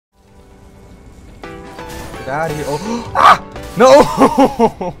Get out of here. Oh. Ah! No!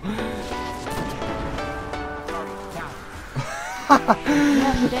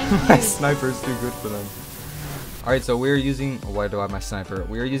 My sniper is too good for them. Alright, so we're using. Oh, why do I have my sniper?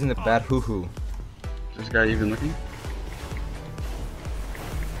 We are using the BAD JUJU. This guy even looking?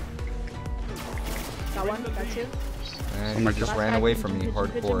 Got one, got two. And he just ran away from me,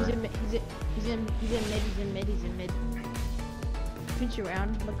 hardcore. He's in mid. Pinch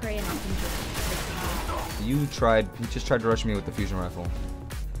around, McCray, and I'll pinch him. He just tried to rush me with the fusion rifle.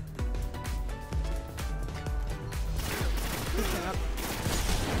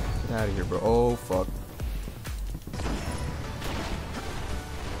 Get out of here, bro. Oh, fuck.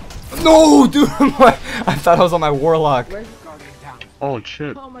 No, dude! I thought I was on my warlock. Oh,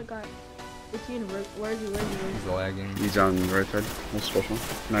 shit. Oh my god. Is he in where is he? He's lagging. He's on the right side. No special.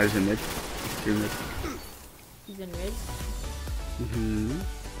 No, he's in mid. He's in mid. He's in mid? Mm-hmm.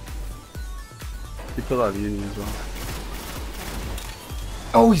 He pulled out of Union as well.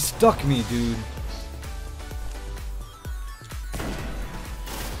 Oh, he stuck me, dude.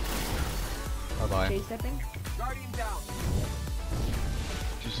 Bye-bye. Chase stepping?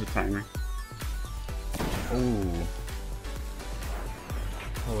 Just a timer. Oh.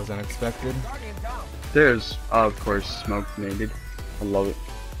 That was unexpected. There's, of course, smoke naded. I love it.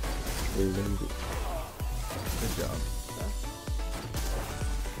 Good job.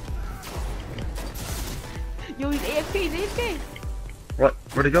 Yo, he's AFK, What?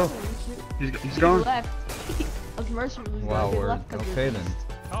 Where'd he go? He's gone. Left. I was merciless. Wow, He we're left 'cause okay he was then.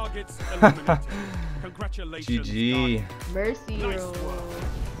 Targets eliminated. Congratulations. GG. Mercy, Nice roll. work.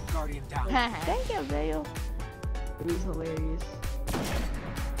 Guardian down. Thank you, Vale. It was hilarious.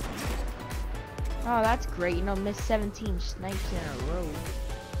 Oh, that's great. You know, missed 17 snipes in a row.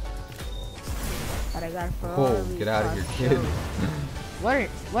 But I got it for Oh, get out of here, kid.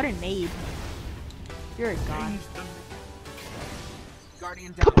 What a nade. You're a god.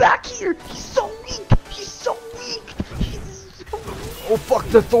 Guardian down. Come back here! He's so weak! He's so weak! He's so weak! Oh, fuck,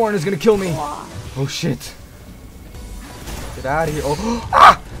 the thorn is gonna kill me. Oh, shit. Get out of here. Oh,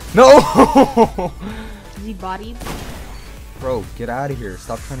 ah! No! Is he bodied? Bro, get out of here.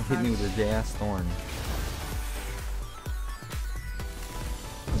 Stop trying to hit me with your gay ass thorn.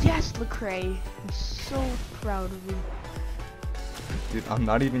 Yes, Lecrae. I'm so proud of you. Dude, I'm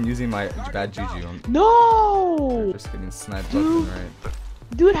not even using my BAD JUJU. I'm No! just getting sniped left and right.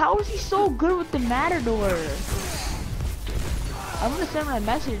 Dude, how is he so good with the Matador? I'm gonna send my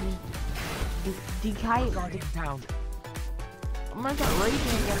message. Decay. Down. I'm gonna start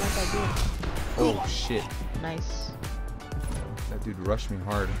raging again like I did. Oh, shit. Nice. That dude rushed me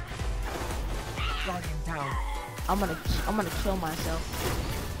hard. Guardian down. I'm gonna kill myself.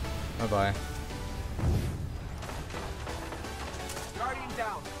 Bye-bye. Guardian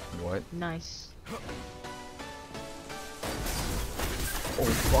down. What? Nice. Oh,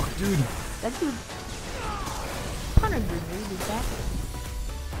 fuck, dude. That dude. Kind of grenade is that?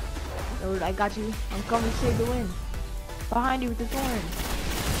 Dude, I got you. I'm coming to save the win. Behind you with the thorn.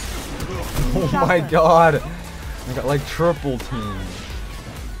 Oh my god. I got like triple team.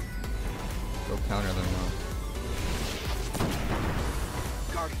 Go counter them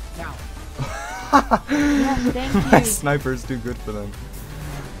Guardian down. now. Yes, thank My you. sniper's too good for them.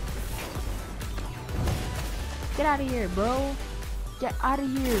 Get out of here, bro. Get out of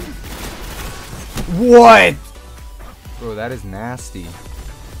here. What? Bro, that is nasty.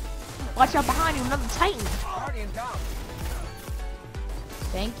 Watch out behind you, another Titan. Guardian down.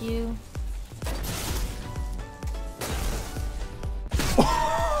 Thank you.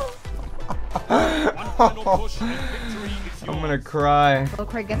 One final push and victory is I'm yours. gonna cry. Oh,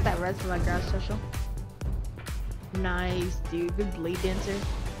 Craig, get that res for my ground special. Nice, dude. Good blade dancer.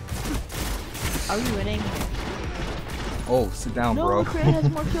 Are we winning? Oh, sit down, No, bro. Craig has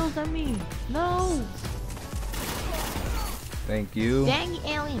more kills than me. No. Thank you. Dang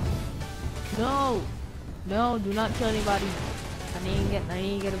alien. No. No, do not kill anybody. I need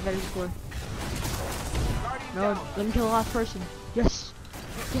to get a better score. No, let me kill the last person. Yes.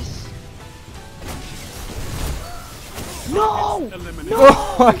 Yes. No! Eliminated.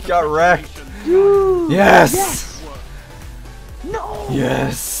 Oh, I got wrecked. Dude! Yes! Yes! No!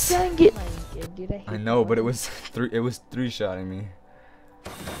 Yes! Dang it! I know, but it was three shotting me.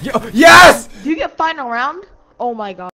 Yo, yes! Do you get final round? Oh my god.